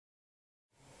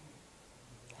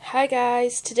Hi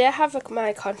guys, today I have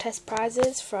my contest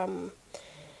prizes from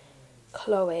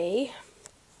Chloe.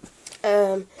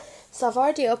 So I've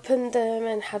already opened them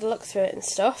and had a look through it and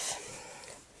stuff.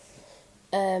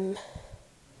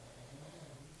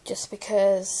 Just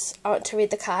because I want to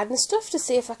read the card and stuff to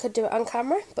see if I could do it on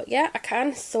camera. But yeah, I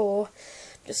can, so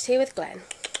just here with Glenn.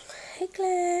 Hey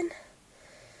Glenn.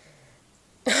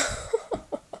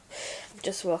 I've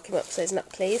just woke him up so he's not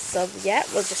pleased. So yeah,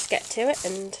 we'll just get to it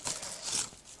and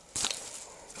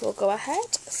we'll go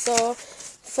ahead. So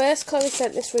first, Chloe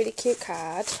sent this really cute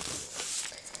card,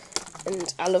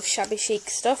 and I love shabby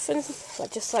chic stuff and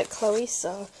just like Chloe,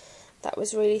 so that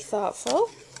was really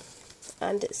thoughtful.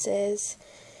 And it says,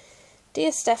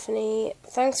 "Dear Stephanie,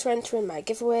 thanks for entering my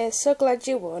giveaway. So glad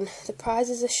you won. The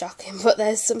prizes are shocking, but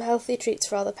there's some healthy treats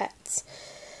for all the pets.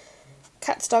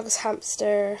 Cats, dogs,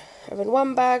 hamster are in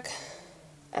one bag,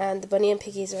 and the bunny and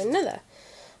piggies are in another.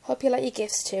 Hope you like your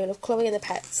gifts too. Love, Chloe and the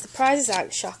pets." The prizes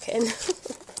aren't shocking.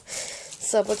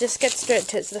 So we'll just get straight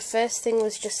to it. So the first thing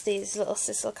was just these little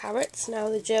sisal carrots. Now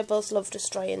the gerbils love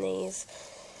destroying these,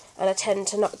 and I tend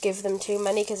to not give them too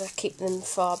many because I keep them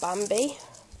for Bambi.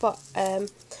 But I'll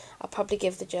probably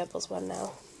give the gerbils one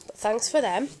now. But thanks for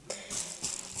them.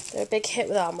 They're a big hit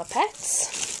with all my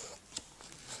pets.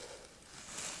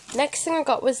 Next thing I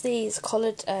got was these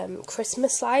coloured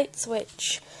Christmas lights,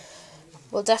 which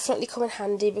will definitely come in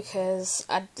handy because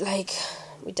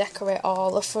we decorate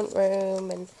all the front room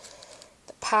and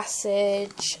the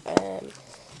passage.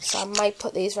 So I might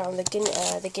put these around the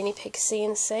guinea pig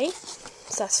CNC.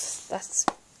 So that's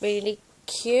really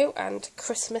cute and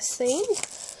Christmas themed.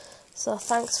 So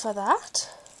thanks for that.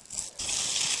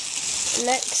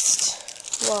 Next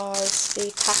was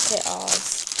the packet of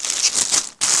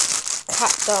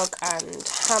cat, dog and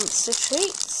hamster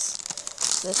treats.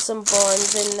 There's some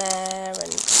Bournes in there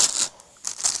and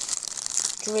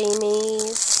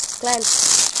Dreamies. Glenn,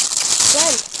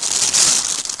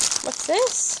 what's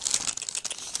this?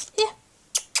 Here,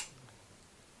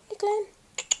 Glenn.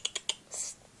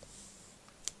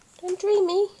 Don't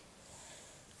Dreamy.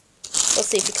 We'll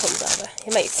see if he comes over. He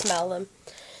might smell them.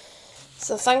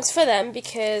 So thanks for them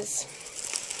because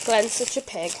Glenn's such a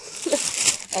pig,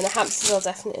 and the hamsters will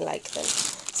definitely like them.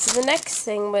 So the next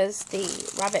thing was the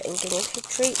rabbit and guinea pig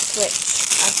treats,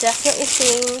 which I've definitely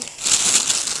seen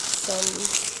some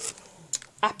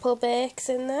apple bakes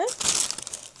in there.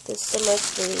 There's some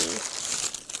of the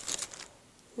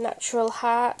natural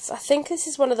hearts. I think this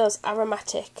is one of those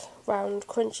aromatic round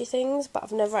crunchy things, but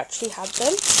I've never actually had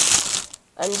them.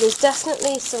 And there's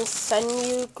definitely some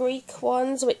fenugreek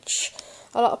ones, which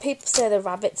a lot of people say the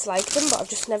rabbits like them, but I've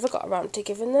just never got around to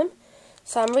giving them.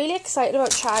 So I'm really excited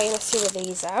about trying a few of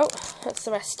these out. That's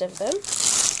the rest of them.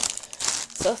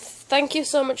 So thank you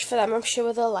so much for them. I'm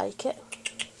sure they'll like it.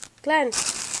 Glenn.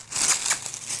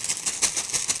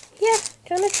 Yeah, do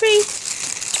you want a treat?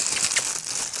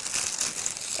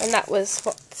 And that was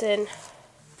what's in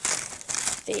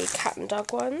the cat and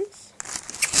dog ones.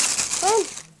 Oh,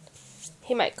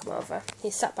 he might come over.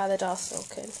 He's sat by the door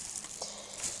sulking.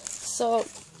 So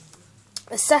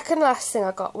the second last thing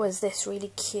I got was this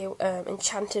really cute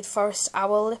Enchanted Forest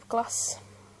Owl lip gloss,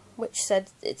 which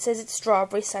says it's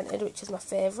strawberry scented, which is my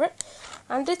favourite,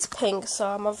 and it's pink, so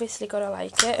I'm obviously gonna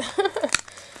like it.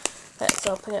 Let's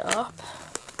open it up.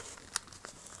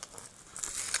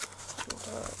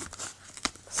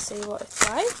 See what it's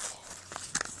like.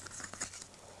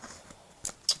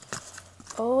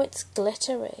 Oh, it's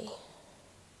glittery.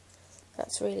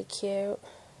 That's really cute.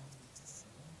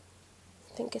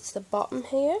 I think it's the bottom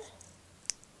here.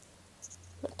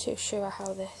 Not too sure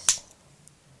how this.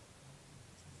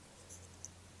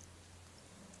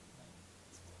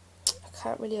 I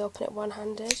can't really open it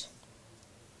one-handed.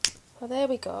 Oh, there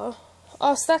we go.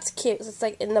 Oh, so that's cute. So it's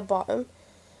like in the bottom.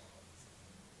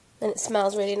 And it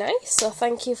smells really nice. So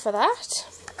thank you for that.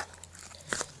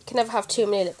 You can never have too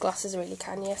many lip glosses, really,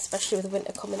 can you? Especially with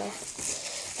winter coming up.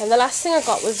 And the last thing I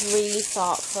got was really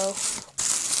thoughtful.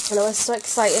 And I was so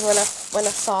excited when I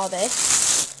saw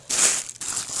this.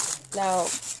 Now,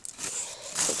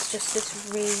 it's just this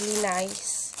really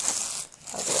nice,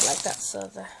 I'll do it like that so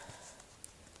the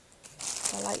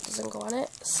light doesn't go on it.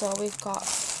 So we've got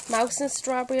Mouse and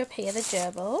Strawberry up here, the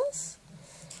gerbils.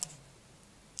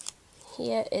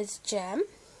 Here is Gem.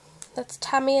 That's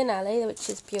Tammy and Ellie, which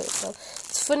is beautiful.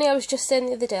 It's funny, I was just saying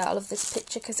the other day, I love this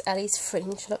picture because Ellie's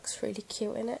fringe looks really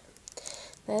cute in it.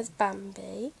 There's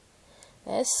Bambi.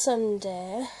 There's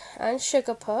Sunday and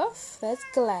Sugar Puff. There's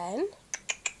Glenn.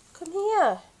 Come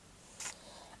here.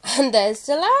 And there's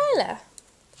Delilah.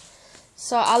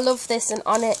 So I love this, and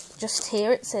on it, just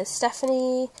here, it says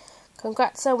Stephanie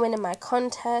Congrats on winning my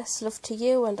contest. Love to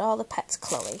you and all the pets,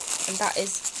 Chloe. And that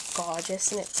is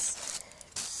gorgeous, and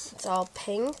it's all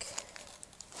pink.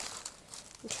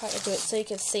 I'm trying to do it so you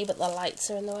can see, but the lights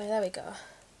are in the way. There we go.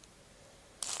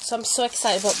 So I'm so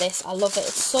excited about this. I love it.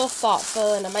 It's so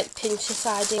thoughtful, and I might pinch this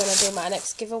idea when I do my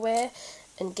next giveaway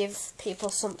and give people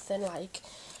something like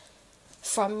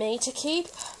from me to keep.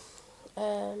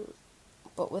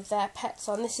 But with their pets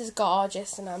on. This is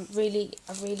gorgeous, and I really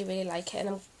like it.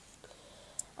 And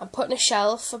I'm putting a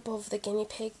shelf above the guinea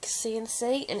pig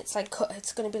CNC, and it's like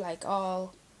it's going to be like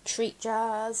all treat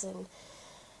jars and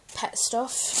pet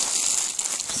stuff.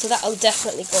 So that'll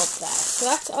definitely go up there. So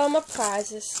that's all my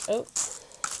prizes. Oh,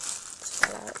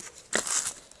 fell out.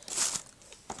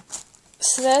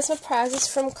 So there's my prizes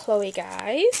from Chloe,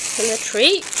 guys, and the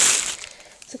treats.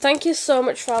 So thank you so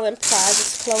much for all them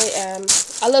prizes, Chloe.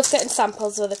 I love getting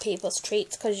samples of other people's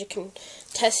treats because you can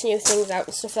test new things out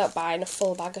and stuff without buying a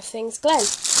full bag of things. Glenn,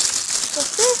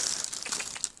 what's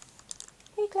this?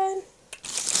 Hey, Glenn.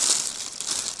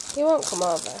 He won't come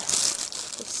over.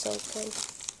 He's soaking.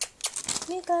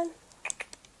 Hey, Glenn.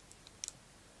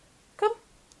 Come.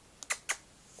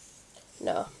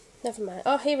 No, never mind.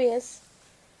 Oh, here he is.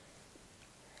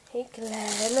 Hey,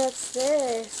 Glenn, what's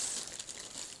this?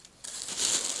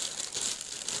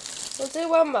 We'll do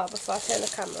one more before I turn the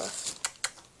camera off.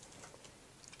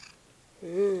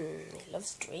 He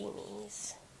loves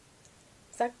dreamies.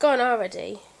 Is that gone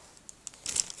already?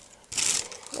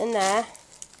 In there.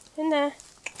 In there.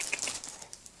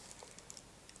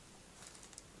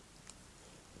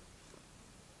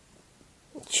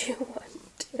 Do you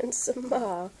want doing some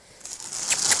more?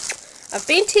 I've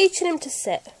been teaching him to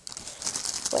sit,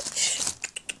 which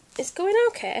is going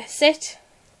okay. Sit.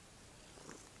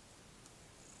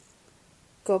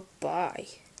 Goodbye.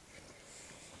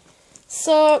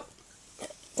 So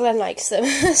Glenn likes them.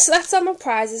 So that's all my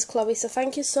prizes, Chloe. So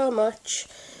thank you so much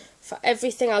for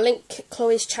everything. I'll link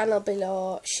Chloe's channel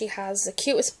below. She has the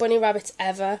cutest bunny rabbits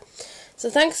ever.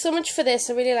 So thanks so much for this.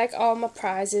 I really like all my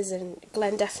prizes, and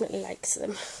Glenn definitely likes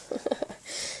them.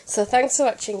 So thanks for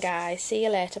watching, guys. See you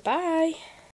later. Bye.